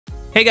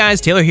Hey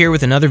guys, Taylor here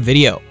with another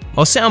video.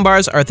 While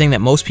soundbars are a thing that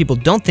most people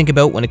don't think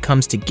about when it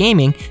comes to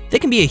gaming, they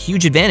can be a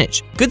huge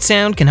advantage. Good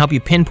sound can help you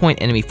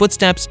pinpoint enemy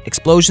footsteps,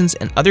 explosions,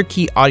 and other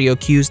key audio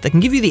cues that can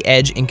give you the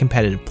edge in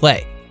competitive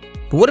play.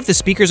 But what if the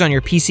speakers on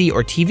your PC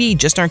or TV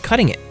just aren't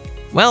cutting it?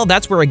 Well,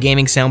 that's where a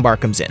gaming soundbar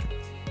comes in.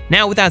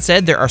 Now, with that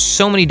said, there are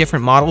so many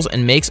different models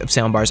and makes of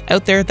soundbars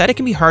out there that it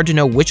can be hard to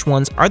know which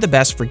ones are the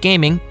best for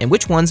gaming and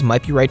which ones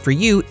might be right for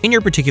you in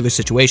your particular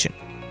situation.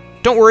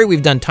 Don't worry,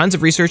 we've done tons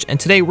of research, and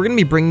today we're going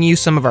to be bringing you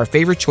some of our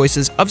favorite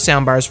choices of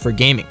soundbars for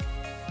gaming.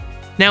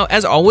 Now,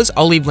 as always,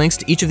 I'll leave links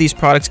to each of these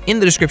products in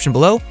the description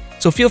below,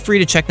 so feel free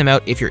to check them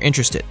out if you're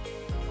interested.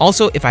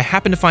 Also, if I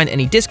happen to find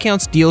any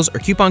discounts, deals, or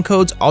coupon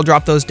codes, I'll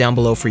drop those down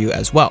below for you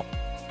as well.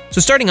 So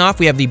starting off,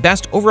 we have the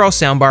best overall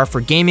soundbar for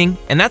gaming,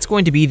 and that's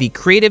going to be the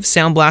Creative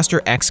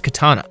SoundblasterX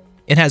Katana.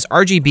 It has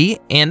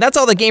RGB, and that's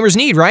all that gamers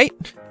need, right?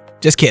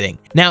 Just kidding.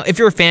 Now, if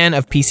you're a fan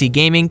of PC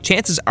gaming,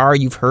 chances are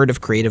you've heard of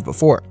Creative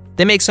before.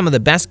 They make some of the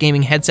best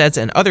gaming headsets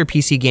and other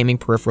PC gaming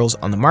peripherals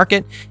on the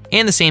market,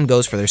 and the same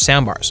goes for their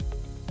soundbars.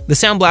 The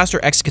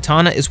SoundblasterX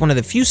Katana is one of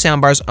the few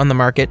soundbars on the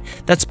market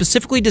that's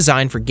specifically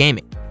designed for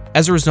gaming.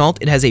 As a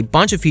result, it has a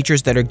bunch of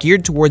features that are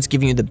geared towards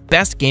giving you the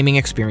best gaming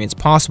experience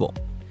possible.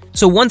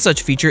 So one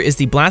such feature is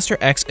the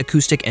BlasterX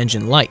Acoustic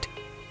Engine Lite.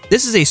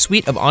 This is a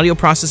suite of audio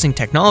processing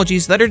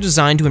technologies that are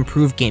designed to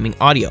improve gaming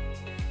audio.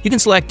 You can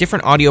select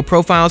different audio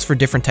profiles for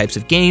different types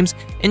of games,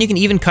 and you can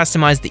even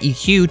customize the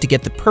EQ to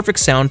get the perfect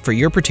sound for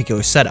your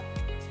particular setup.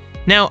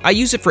 Now, I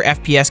use it for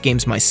FPS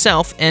games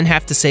myself, and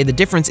have to say the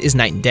difference is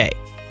night and day.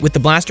 With the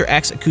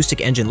BlasterX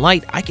Acoustic Engine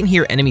Lite, I can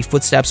hear enemy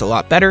footsteps a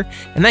lot better,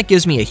 and that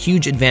gives me a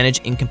huge advantage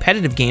in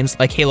competitive games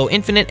like Halo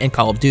Infinite and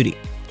Call of Duty.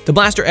 The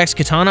BlasterX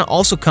Katana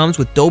also comes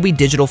with Dolby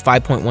Digital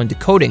 5.1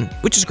 decoding,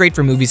 which is great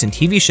for movies and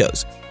TV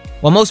shows.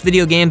 While most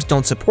video games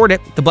don't support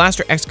it, the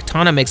BlasterX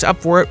Katana makes up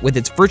for it with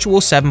its virtual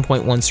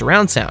 7.1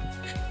 surround sound.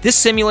 This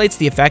simulates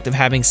the effect of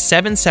having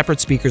 7 separate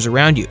speakers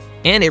around you,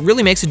 and it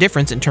really makes a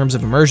difference in terms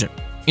of immersion.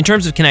 In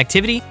terms of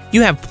connectivity,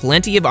 you have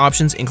plenty of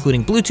options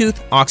including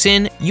Bluetooth,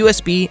 aux-in,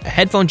 USB, a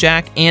headphone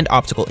jack, and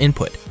optical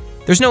input.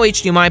 There's no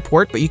HDMI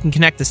port, but you can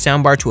connect the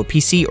soundbar to a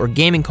PC or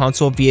gaming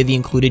console via the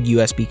included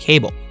USB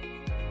cable.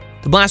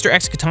 The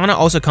BlasterX Katana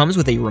also comes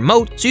with a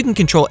remote, so you can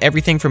control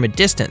everything from a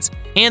distance,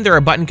 and there are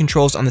button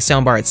controls on the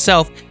soundbar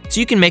itself, so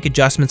you can make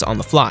adjustments on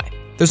the fly.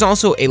 There's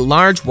also a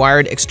large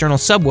wired external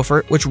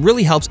subwoofer, which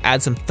really helps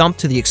add some thump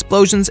to the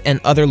explosions and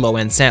other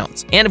low-end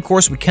sounds. And of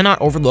course, we cannot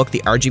overlook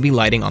the RGB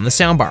lighting on the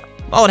soundbar.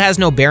 While it has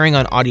no bearing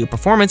on audio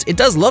performance, it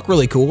does look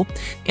really cool,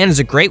 and is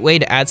a great way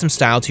to add some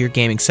style to your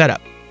gaming setup.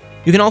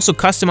 You can also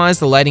customize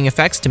the lighting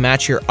effects to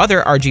match your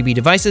other RGB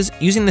devices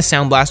using the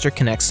Sound Blaster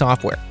Connect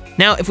software.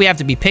 Now, if we have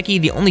to be picky,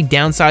 the only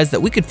downsides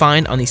that we could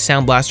find on the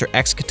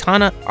SoundblasterX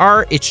Katana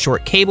are its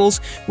short cables,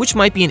 which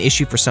might be an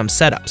issue for some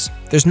setups.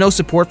 There's no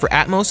support for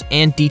Atmos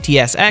and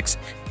DTS:X,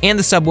 and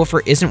the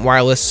subwoofer isn't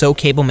wireless, so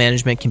cable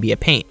management can be a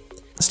pain.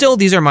 Still,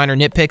 these are minor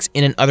nitpicks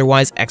in an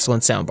otherwise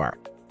excellent soundbar.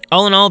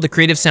 All in all, the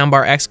Creative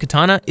SoundblasterX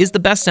Katana is the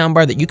best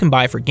soundbar that you can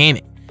buy for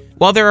gaming.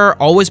 While there are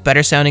always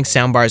better sounding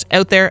soundbars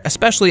out there,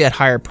 especially at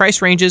higher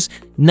price ranges,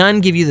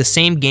 none give you the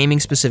same gaming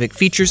specific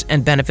features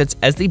and benefits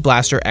as the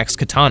BlasterX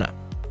Katana.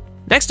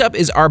 Next up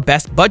is our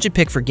best budget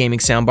pick for gaming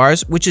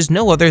soundbars, which is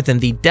no other than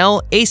the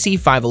Dell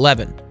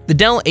AC511. The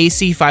Dell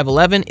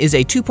AC511 is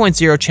a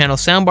 2.0 channel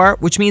soundbar,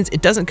 which means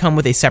it doesn't come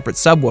with a separate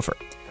subwoofer.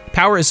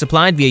 Power is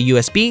supplied via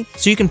USB,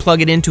 so you can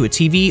plug it into a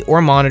TV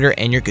or monitor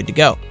and you're good to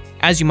go.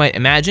 As you might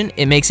imagine,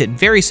 it makes it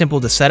very simple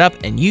to set up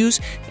and use,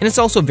 and it's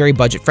also very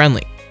budget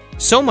friendly.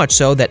 So much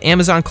so that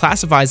Amazon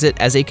classifies it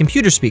as a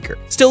computer speaker.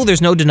 Still,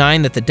 there's no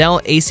denying that the Dell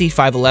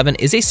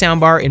AC511 is a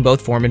soundbar in both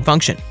form and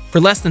function.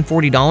 For less than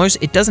 $40,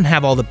 it doesn't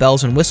have all the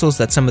bells and whistles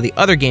that some of the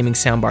other gaming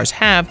soundbars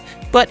have,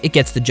 but it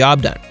gets the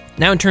job done.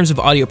 Now, in terms of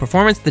audio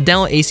performance, the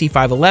Dell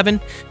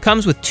AC511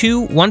 comes with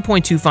two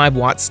 1.25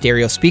 watt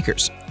stereo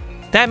speakers.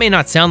 That may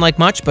not sound like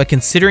much, but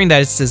considering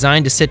that it's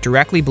designed to sit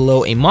directly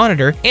below a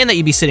monitor and that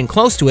you'd be sitting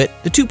close to it,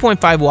 the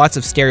 2.5 watts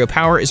of stereo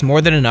power is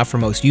more than enough for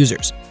most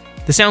users.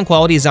 The sound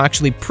quality is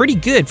actually pretty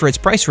good for its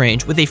price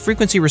range, with a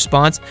frequency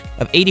response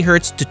of 80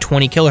 Hz to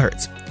 20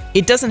 kHz.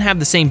 It doesn't have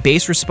the same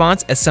bass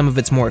response as some of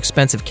its more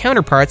expensive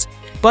counterparts,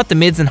 but the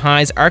mids and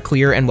highs are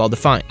clear and well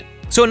defined.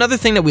 So another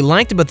thing that we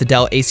liked about the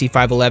Dell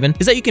AC511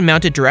 is that you can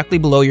mount it directly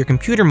below your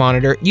computer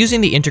monitor using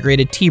the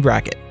integrated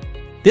T-bracket.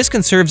 This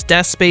conserves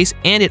desk space,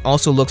 and it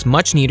also looks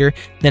much neater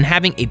than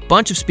having a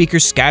bunch of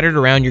speakers scattered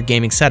around your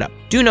gaming setup.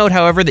 Do note,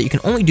 however, that you can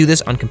only do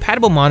this on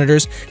compatible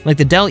monitors like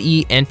the Dell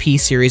E and P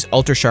series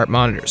ultra-sharp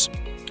monitors.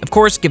 Of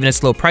course, given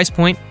its low price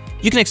point,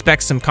 you can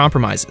expect some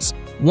compromises,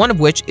 one of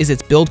which is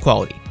its build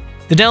quality.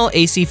 The Dell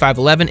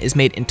AC511 is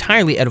made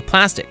entirely out of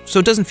plastic, so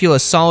it doesn't feel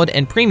as solid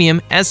and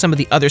premium as some of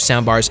the other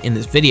soundbars in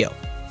this video.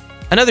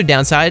 Another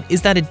downside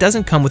is that it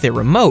doesn't come with a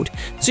remote,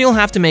 so you'll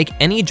have to make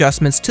any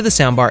adjustments to the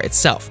soundbar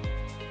itself.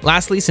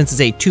 Lastly, since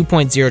it's a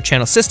 2.0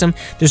 channel system,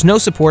 there's no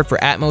support for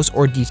Atmos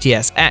or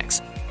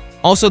DTS:X.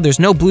 Also, there's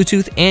no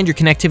Bluetooth, and your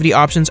connectivity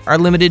options are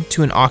limited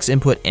to an aux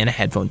input and a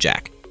headphone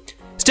jack.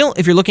 Still,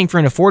 if you're looking for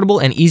an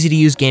affordable and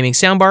easy-to-use gaming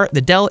soundbar,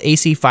 the Dell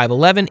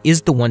AC511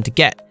 is the one to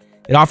get.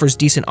 It offers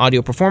decent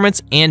audio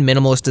performance and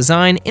minimalist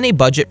design in a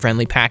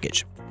budget-friendly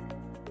package.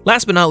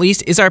 Last but not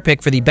least is our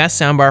pick for the best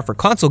soundbar for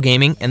console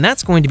gaming, and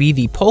that's going to be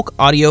the Polk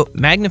Audio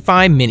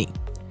MagniFi Mini.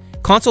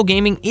 Console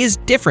gaming is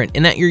different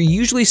in that you're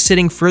usually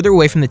sitting further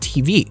away from the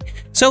TV,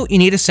 so you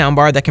need a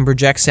soundbar that can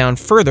project sound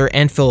further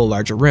and fill a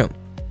larger room.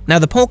 Now,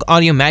 the Polk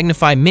Audio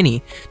MagniFi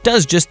Mini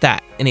does just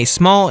that in a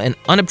small and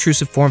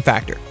unobtrusive form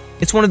factor.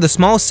 It's one of the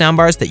smallest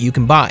soundbars that you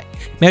can buy,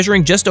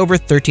 measuring just over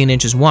 13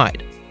 inches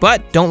wide.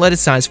 But don't let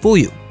its size fool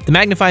you. The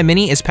MagniFi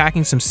Mini is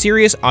packing some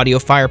serious audio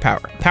firepower.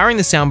 Powering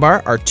the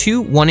soundbar are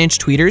 2 1-inch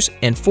tweeters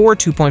and 4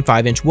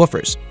 2.5-inch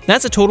woofers.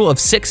 That's a total of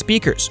 6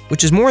 speakers,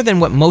 which is more than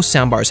what most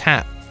soundbars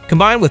have.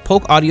 Combined with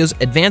Polk Audio's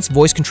advanced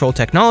voice control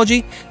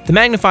technology, the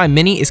MagniFi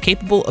Mini is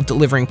capable of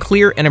delivering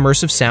clear and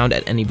immersive sound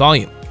at any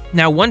volume.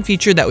 Now, one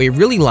feature that we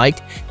really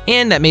liked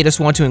and that made us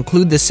want to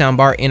include this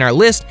soundbar in our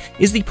list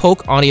is the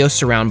Polk Audio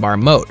Soundbar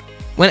mode.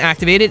 When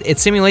activated, it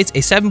simulates a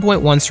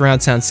 7.1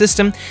 surround sound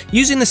system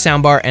using the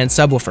soundbar and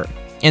subwoofer.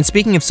 And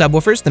speaking of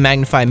subwoofers, the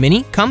MagniFi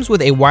Mini comes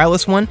with a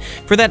wireless one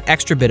for that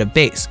extra bit of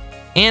bass.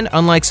 And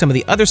unlike some of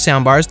the other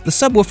soundbars, the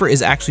subwoofer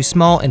is actually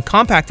small and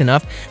compact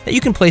enough that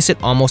you can place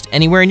it almost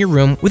anywhere in your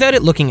room without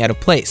it looking out of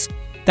place.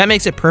 That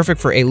makes it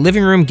perfect for a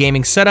living room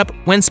gaming setup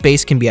when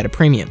space can be at a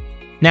premium.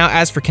 Now,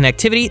 as for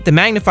connectivity, the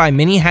MagniFi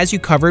Mini has you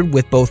covered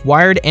with both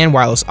wired and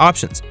wireless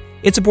options.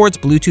 It supports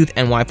Bluetooth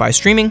and Wi-Fi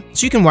streaming,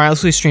 so you can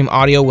wirelessly stream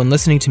audio when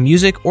listening to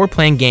music or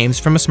playing games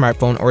from a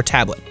smartphone or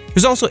tablet.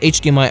 There's also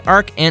HDMI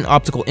ARC and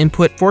optical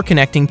input for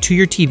connecting to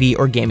your TV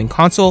or gaming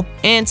console,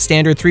 and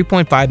standard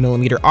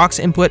 3.5mm aux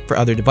input for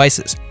other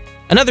devices.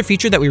 Another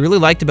feature that we really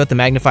liked about the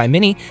MagniFi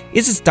Mini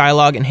is its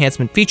dialogue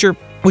enhancement feature,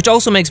 which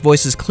also makes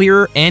voices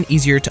clearer and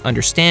easier to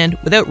understand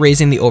without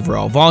raising the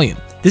overall volume.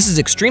 This is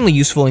extremely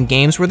useful in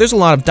games where there's a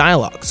lot of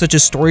dialogue, such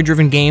as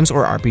story-driven games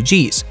or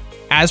RPGs.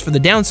 As for the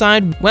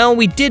downside, well,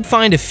 we did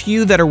find a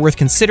few that are worth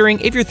considering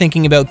if you're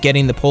thinking about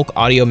getting the Polk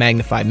Audio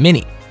MagniFi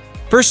Mini.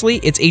 Firstly,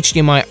 its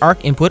HDMI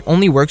ARC input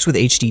only works with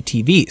HD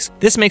TVs.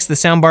 This makes the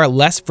soundbar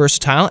less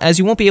versatile as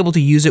you won't be able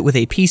to use it with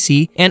a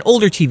PC and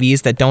older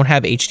TVs that don't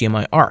have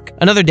HDMI ARC.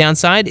 Another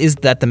downside is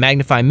that the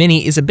MagniFi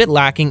Mini is a bit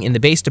lacking in the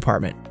bass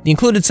department. The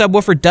included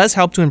subwoofer does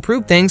help to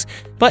improve things,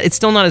 but it's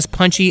still not as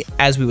punchy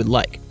as we would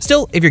like.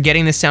 Still, if you're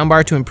getting this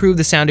soundbar to improve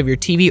the sound of your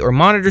TV or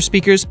monitor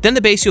speakers, then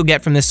the bass you'll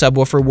get from this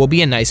subwoofer will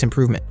be a nice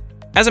improvement.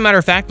 As a matter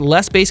of fact,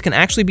 less bass can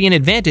actually be an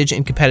advantage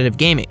in competitive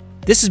gaming.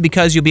 This is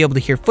because you'll be able to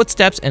hear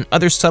footsteps and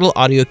other subtle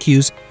audio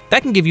cues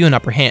that can give you an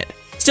upper hand.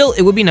 Still,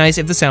 it would be nice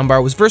if the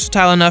soundbar was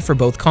versatile enough for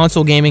both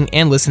console gaming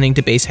and listening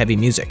to bass-heavy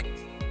music.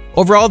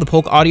 Overall, the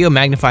Polk Audio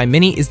MagniFi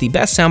Mini is the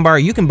best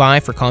soundbar you can buy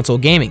for console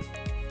gaming.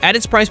 At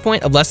its price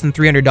point of less than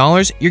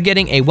 $300, you're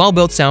getting a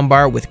well-built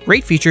soundbar with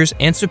great features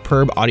and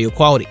superb audio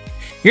quality.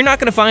 You're not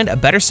going to find a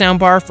better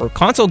soundbar for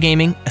console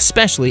gaming,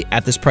 especially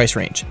at this price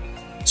range.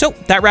 So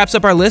that wraps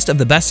up our list of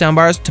the best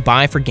soundbars to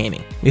buy for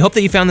gaming. We hope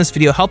that you found this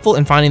video helpful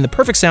in finding the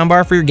perfect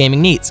soundbar for your gaming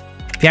needs.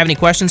 If you have any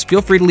questions,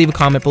 feel free to leave a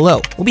comment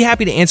below. We'll be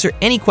happy to answer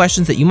any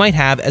questions that you might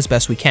have as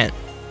best we can.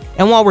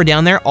 And while we're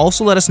down there,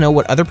 also let us know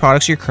what other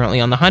products you're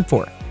currently on the hunt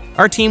for.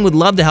 Our team would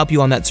love to help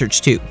you on that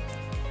search too.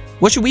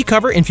 What should we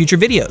cover in future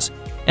videos?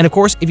 And of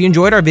course, if you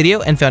enjoyed our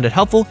video and found it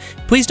helpful,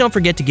 please don't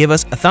forget to give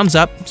us a thumbs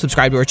up,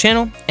 subscribe to our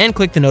channel, and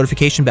click the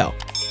notification bell.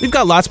 We've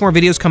got lots more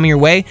videos coming your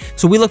way,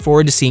 so we look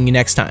forward to seeing you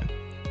next time.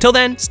 Till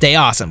then, stay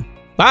awesome.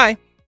 Bye!